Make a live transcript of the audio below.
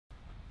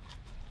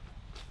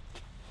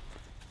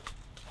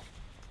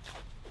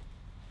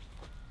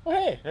Oh,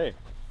 hey. Hey.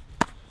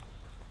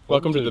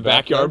 Welcome to the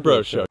Backyard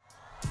Bro Show.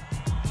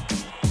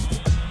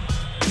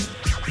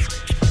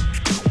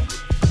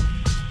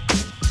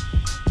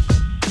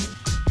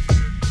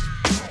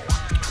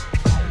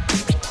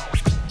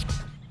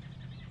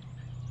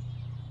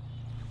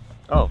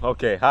 Oh,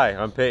 okay. Hi,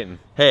 I'm Peyton.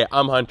 Hey,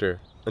 I'm Hunter.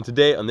 And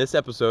today on this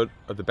episode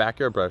of the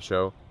Backyard Bro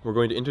Show, we're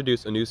going to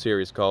introduce a new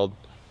series called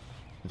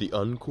the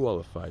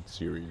Unqualified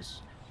series,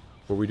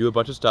 where we do a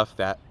bunch of stuff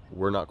that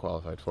we're not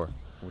qualified for.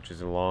 Which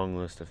is a long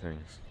list of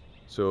things.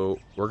 So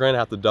we're going to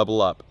have to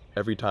double up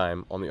every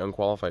time on the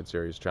Unqualified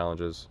series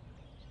challenges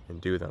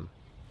and do them.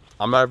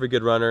 I'm not a very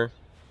good runner.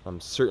 I'm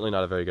certainly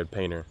not a very good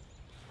painter.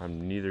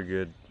 I'm neither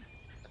good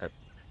at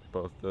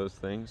both those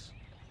things.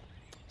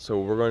 So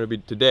we're going to be,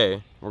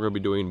 today, we're going to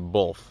be doing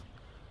both.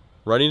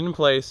 Running in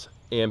place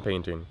and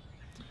painting.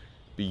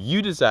 But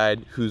you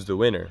decide who's the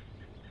winner.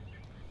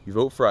 You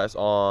vote for us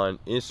on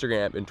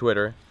Instagram and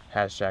Twitter,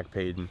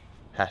 #Peyton,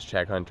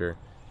 #Hunter,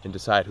 and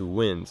decide who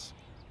wins.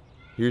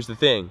 Here's the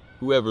thing,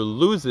 whoever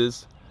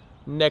loses,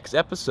 next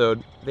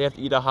episode, they have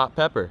to eat a hot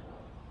pepper.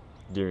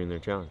 During their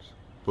challenge.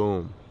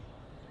 Boom.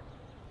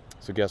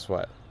 So guess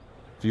what?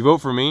 If you vote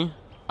for me,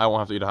 I won't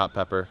have to eat a hot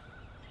pepper.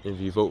 And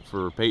if you vote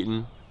for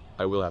Peyton,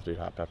 I will have to eat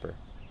hot pepper.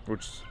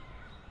 Which,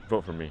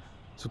 vote for me.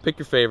 So pick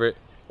your favorite,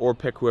 or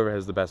pick whoever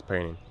has the best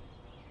painting.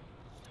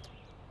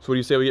 So what do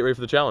you say we get ready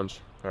for the challenge?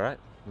 Alright,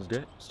 let's do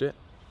it. Let's do it.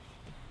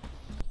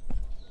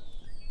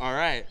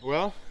 Alright,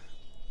 well,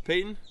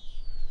 Peyton,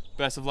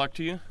 best of luck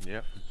to you.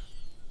 Yep.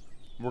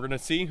 We're gonna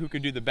see who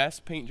can do the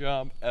best paint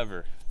job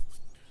ever.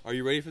 Are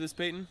you ready for this,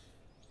 Peyton?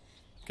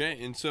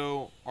 Okay, and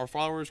so our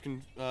followers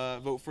can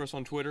vote for us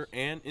on Twitter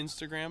and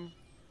Instagram,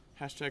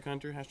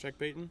 #Hunter,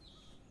 #Peyton.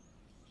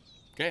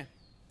 Okay,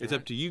 it's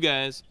up to you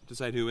guys to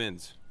decide who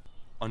wins.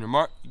 On your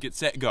mark, get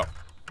set, go.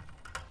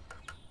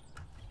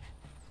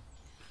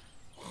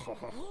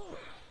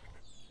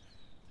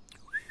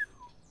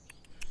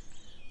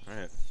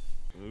 Alright.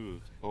 Ooh.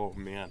 Oh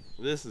man,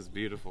 this is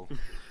beautiful.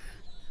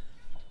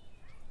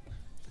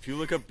 If you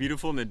look up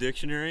beautiful in the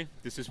dictionary,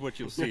 this is what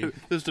you'll see.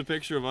 Just a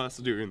picture of us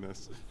doing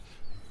this.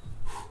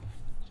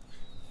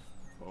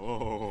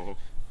 Oh.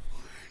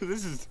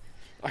 This is...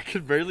 I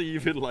could barely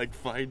even like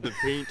find the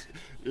paint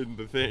in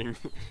the thing.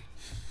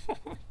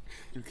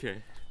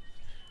 Okay.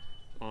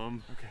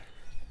 Okay.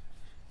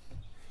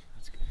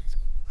 Let's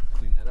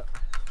clean that up.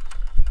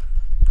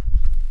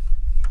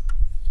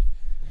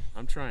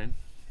 I'm trying.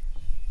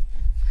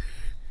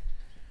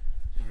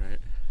 Alright.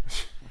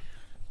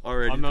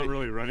 Already. I'm not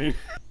really running.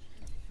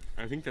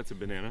 I think that's a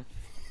banana.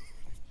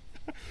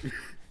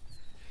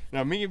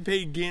 Now me and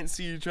Peyton can't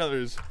see each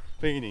other's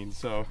paintings,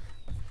 so.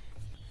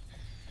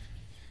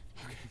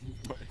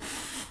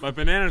 My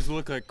bananas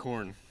look like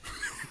corn.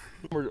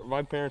 If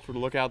my parents were to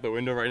look out the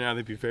window right now,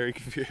 they'd be very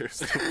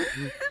confused.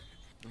 I'm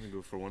gonna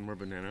go for one more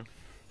banana.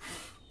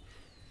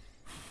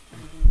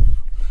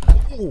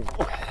 Ooh.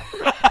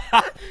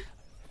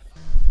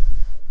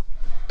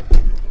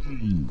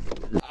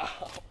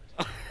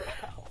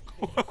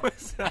 What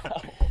was that?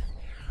 Ow.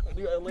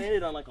 Dude, I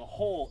landed on like a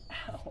hole.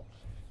 Ow.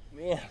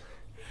 Man.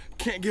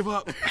 Can't give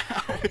up.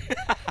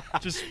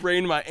 Just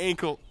sprained my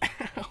ankle.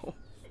 Ow.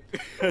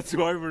 That's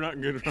why we're not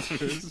good runners.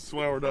 This is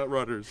why we're not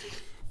runners.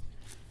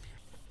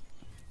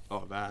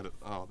 Oh, that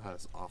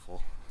is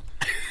awful.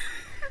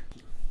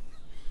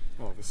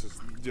 Oh, this is,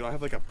 dude, I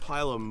have like a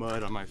pile of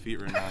mud on my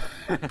feet right now.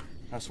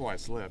 That's why I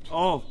slipped.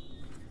 Oh,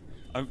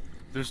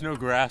 there's no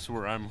grass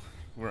where I'm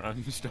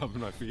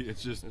stomping my feet.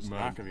 It's just There's mud.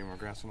 not gonna be more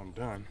grass when I'm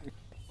done.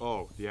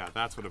 Oh, yeah,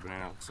 that's what a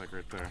banana looks like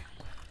right there.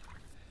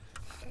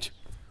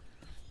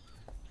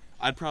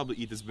 I'd probably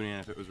eat this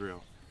banana if it was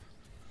real.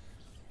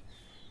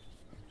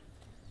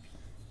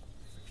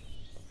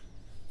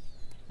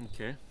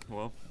 Okay,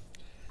 well,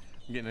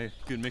 I'm getting a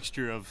good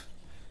mixture of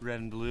red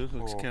and blue.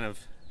 Looks kind of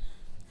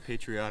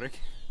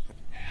patriotic.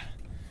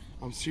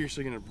 I'm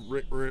seriously gonna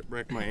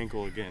wreck my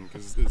ankle again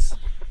because it's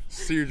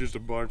seriously just a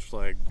bunch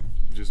like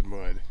just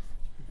mud.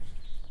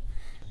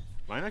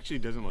 Mine actually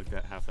doesn't look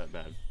half that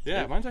bad.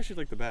 Yeah, mine's actually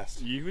like the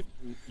best.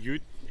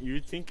 You'd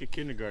think a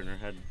kindergartner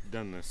had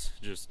done this.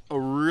 Just a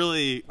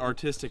really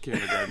artistic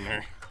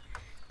kindergartner.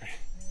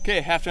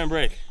 Okay, halftime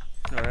break.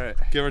 all right.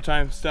 Give our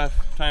time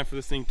for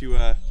this thing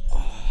to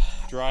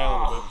dry a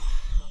little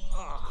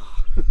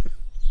bit.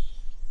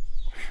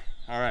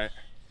 All right.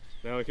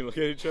 Now we can look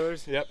at each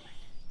other's. Yep.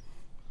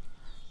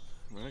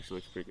 That actually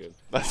looks pretty good.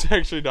 That's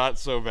actually not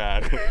so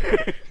bad.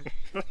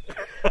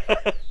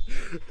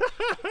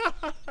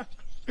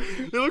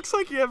 It looks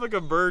like you have like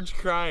a bird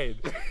crying.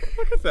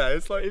 Look at that.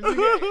 It's like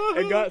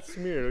It got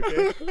smeared.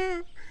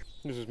 Okay.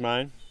 This is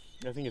mine.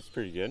 I think it's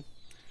pretty good.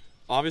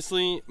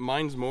 Obviously,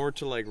 mine's more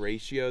to like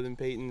ratio than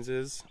Peyton's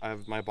is.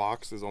 My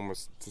box is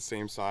almost the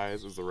same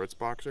size as the Ritz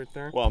box right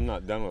there. Well, I'm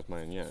not done with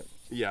mine yet.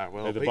 Yeah,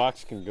 well, The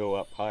box can go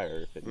up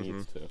higher if it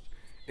needs to.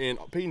 And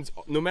Peyton's,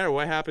 no matter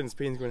what happens,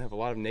 Peyton's going to have a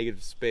lot of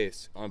negative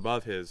space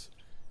above his.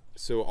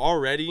 So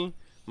already,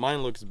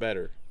 mine looks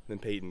better than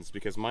Peyton's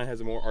because mine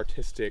has a more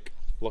artistic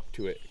look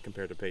to it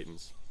compared to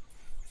Peyton's.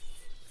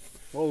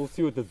 Well, we'll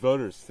see what the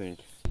voters think.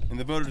 And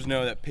the voters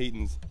know that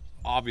Peyton's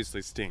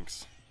obviously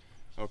stinks.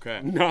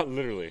 Okay. Not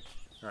literally.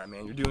 All right,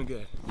 man, you're doing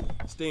good.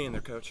 Stay in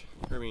there, coach.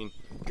 I mean,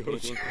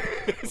 Coach.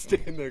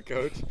 Stay in there,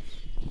 coach.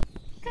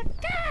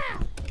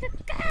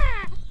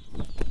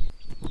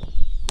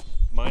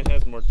 Mine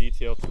has more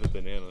detail to the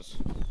bananas.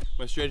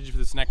 My strategy for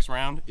this next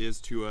round is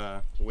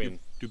to win.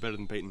 Do better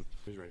than Peyton.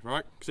 Who's ready? All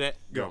right, set,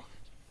 go.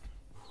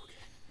 Okay.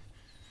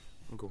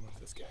 I'm going with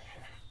this guy.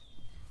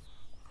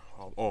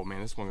 Oh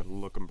man, this one is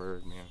looking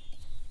bird, man.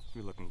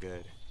 You're looking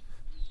good.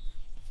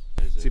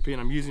 See, Peyton,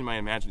 I'm using my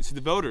imagination. See,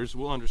 the voters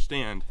will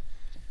understand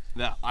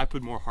that I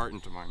put more heart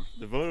into mine.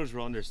 The voters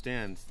will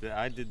understand that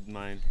I did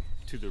mine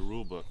to the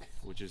rule book,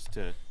 which is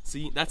to...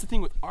 See, that's the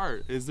thing with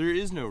art, is there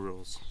is no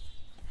rules.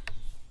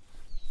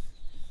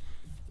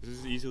 This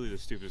is easily the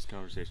stupidest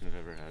conversation I've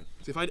ever had.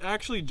 See, if I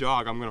actually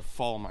jog, I'm gonna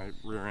fall on my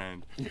rear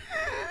end.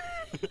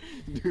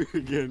 Do it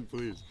again,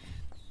 please.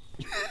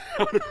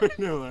 How do I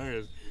know,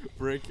 Lars?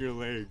 Break your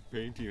leg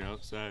painting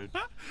outside.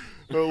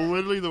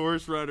 Literally the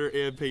worst rider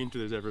and painter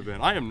there's ever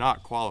been. I am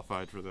not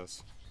qualified for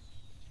this.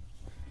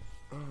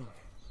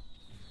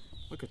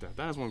 Look at that.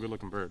 That is one good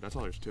looking bird. That's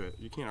all there's to it.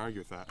 You can't argue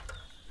with that.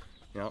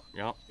 Yep.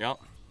 Oh,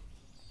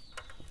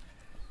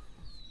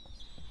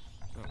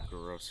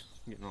 gross.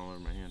 I'm getting all over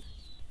my hand.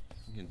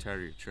 I'm getting tired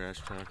of your trash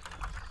talk.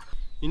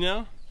 You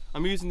know,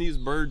 I'm using these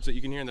birds that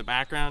you can hear in the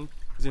background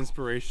as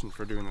inspiration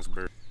for doing this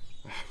bird.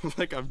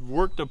 Like I've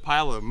worked a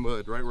pile of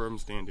mud right where I'm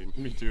standing.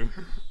 Me too.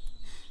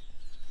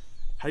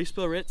 How do you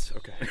spell Ritz?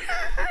 Okay.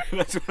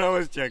 That's what I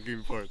was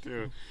checking for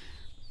too.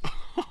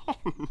 Oh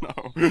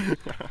no.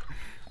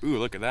 Ooh,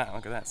 look at that.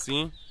 Look at that.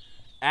 See?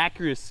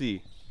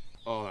 Accuracy.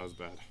 Oh, that was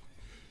bad.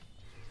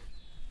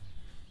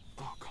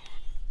 Oh, come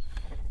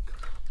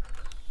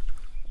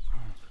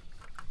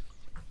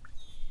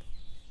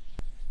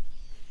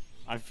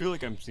on. I feel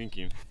like I'm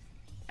sinking.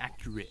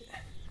 Accurate.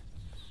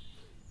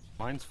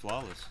 Mine's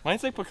flawless.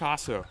 Mine's like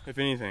Picasso, if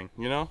anything,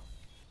 you know?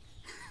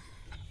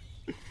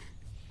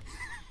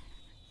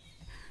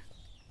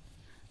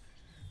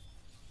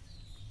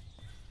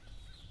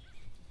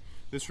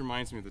 This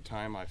reminds me of the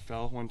time I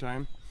fell one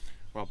time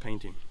while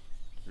painting.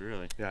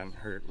 Really? Yeah, and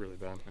hurt really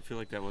bad. I feel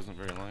like that wasn't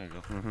very long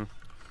ago. Mm-hmm.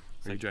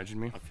 Are you judging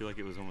me? I feel like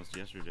it was almost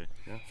yesterday.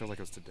 Yeah, I feel like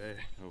it was today.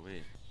 Oh,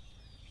 wait.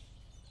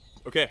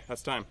 Okay,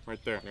 that's time, right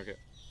there. Okay.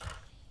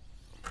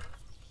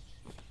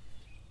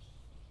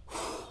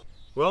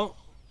 Well,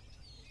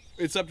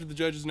 it's up to the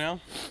judges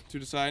now to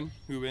decide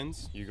who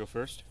wins. You go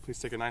first. Please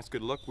take a nice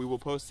good look. We will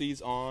post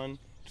these on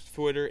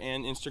Twitter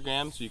and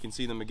Instagram so you can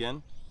see them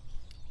again.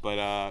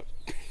 But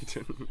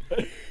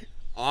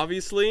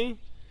obviously,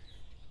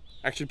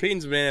 actually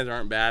Peyton's bananas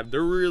aren't bad.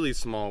 They're really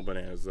small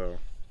bananas though.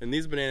 And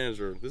these bananas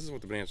are, this is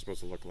what the bananas are supposed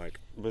to look like.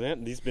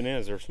 These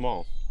bananas are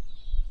small.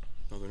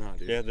 No, they're not,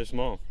 dude. Yeah, they're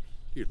small.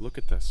 Dude, look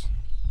at this.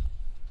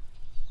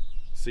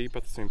 See,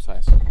 about the same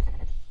size.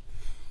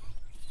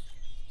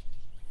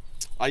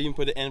 I even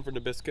put an N for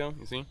Nabisco,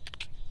 you see?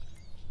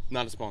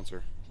 Not a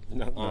sponsor.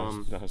 Not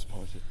a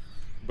sponsor.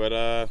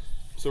 But,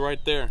 so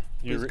right there,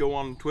 please go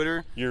on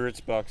Twitter. Your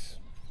Ritz Bucks.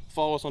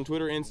 Follow us on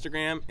Twitter,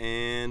 Instagram,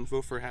 and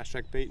vote for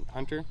hashtag Peyton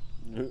Hunter.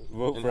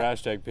 Vote for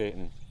hashtag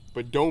Peyton.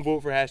 But don't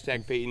vote for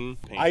hashtag Peyton.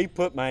 I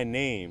put my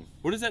name.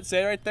 What does that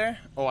say right there?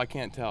 Oh, I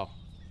can't tell.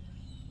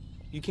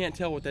 You can't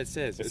tell what that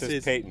says. It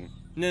says Peyton.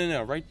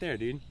 No, right there,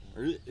 dude.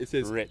 It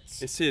says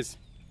Ritz. It says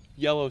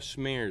yellow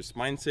smears.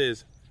 Mine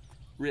says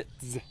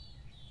Ritz.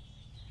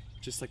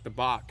 Just like the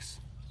box.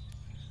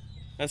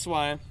 That's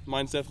why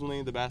mine's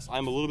definitely the best.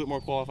 I'm a little bit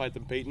more qualified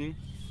than Peyton.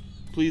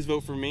 Please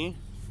vote for me.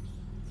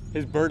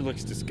 His bird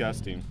looks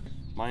disgusting.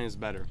 Mine is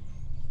better.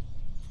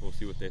 We'll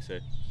see what they say.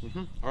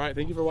 All right,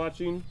 thank you for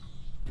watching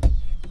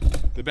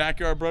the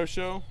Backyard Bro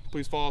Show.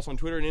 Please follow us on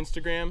Twitter and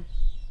Instagram.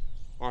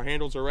 Our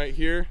handles are right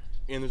here,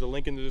 and there's a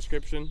link in the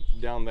description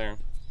down there.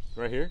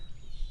 Right here?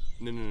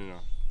 No,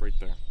 right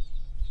there.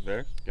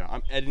 There? Yeah,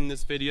 I'm editing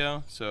this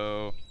video,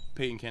 so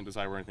Peyton can't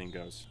decide where anything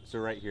goes. So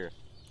right here.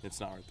 It's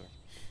not right there.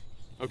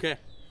 Okay,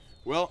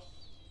 well,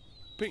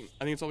 Peyton,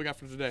 I think that's all we got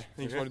for today.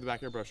 Thanks for watching the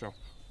Backyard Bro Show.